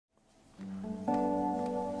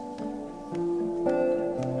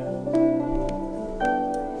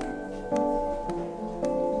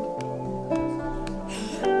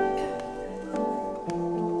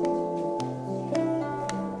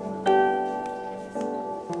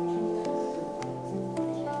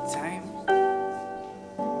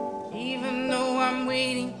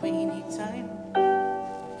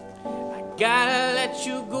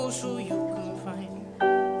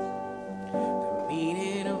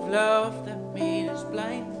love that made us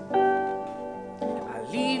blind. I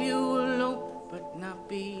leave you alone, but not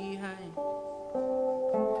behind.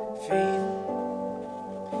 Faith,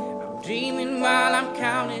 I'm dreaming while I'm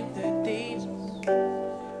counting the days,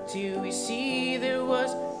 till we see there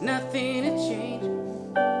was nothing to change,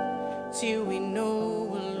 till we know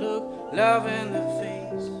we'll look love in the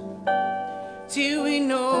face, till we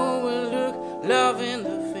know we'll look love in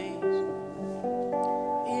the face.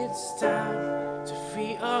 It's time to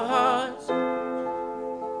free our hearts.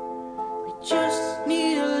 We just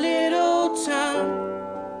need a little time.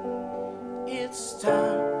 It's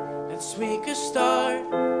time, let's make a start.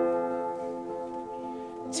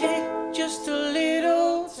 Take just a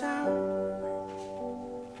little time.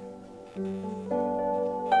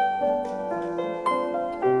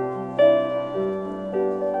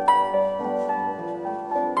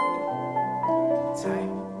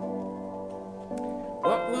 Time.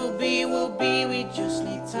 What will be, we just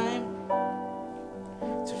need time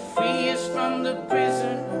to free us from the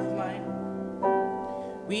prison of mind.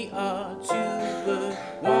 We are two good,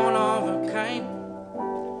 one of a kind.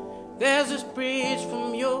 There's this bridge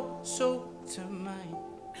from your soul to mine.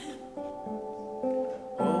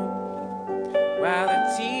 Oh, while the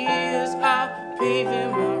tears are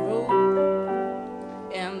paving my road,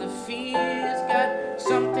 and the fears got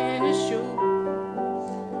something to show,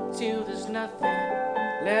 till there's nothing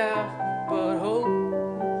left but hope,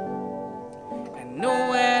 and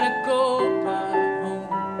nowhere to go but home.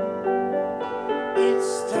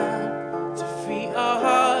 It's time to free our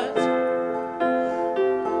hearts.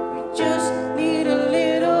 We just need a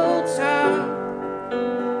little time.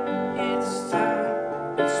 It's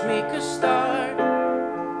time, let's make a start.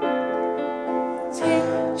 Take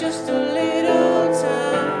just a little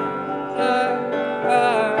time.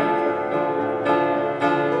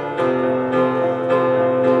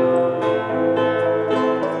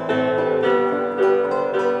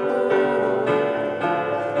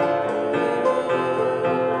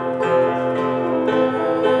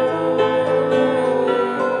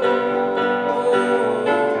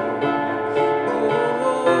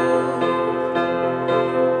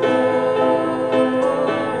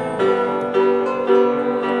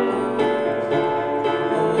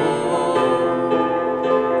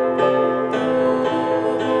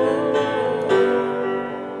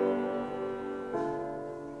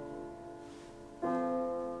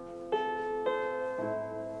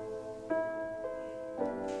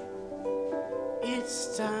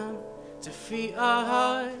 It's time to free our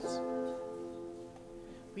hearts.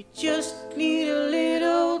 We just need a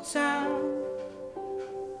little time.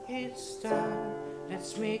 It's time,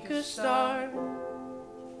 let's make a start.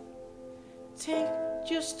 Take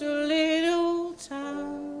just a little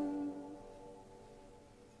time.